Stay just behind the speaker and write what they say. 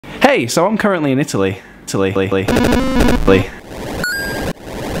Hey, so I'm currently in Italy. That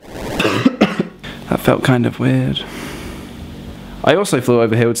felt kind of weird. I also flew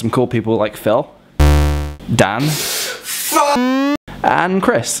over here with some cool people like Phil, Dan, and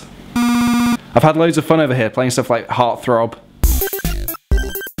Chris. I've had loads of fun over here playing stuff like Heartthrob.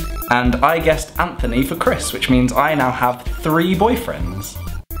 And I guessed Anthony for Chris, which means I now have 3 boyfriends.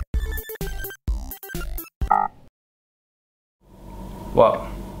 What?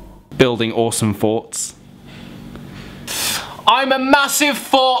 Building awesome forts. I'm a massive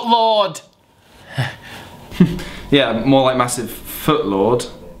fort lord! Yeah, more like massive foot lord.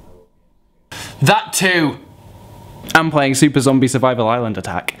 That too! I'm playing Super Zombie Survival Island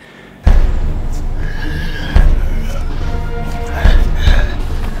Attack.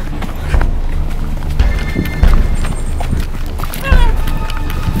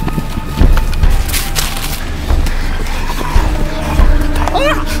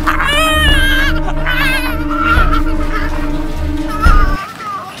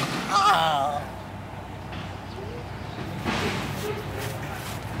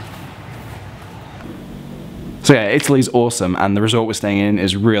 So yeah, Italy's awesome, and the resort we're staying in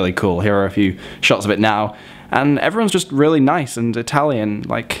is really cool. Here are a few shots of it now, and everyone's just really nice and Italian.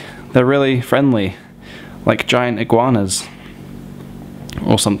 Like, they're really friendly, like giant iguanas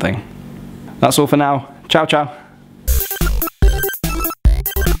or something. That's all for now. Ciao ciao.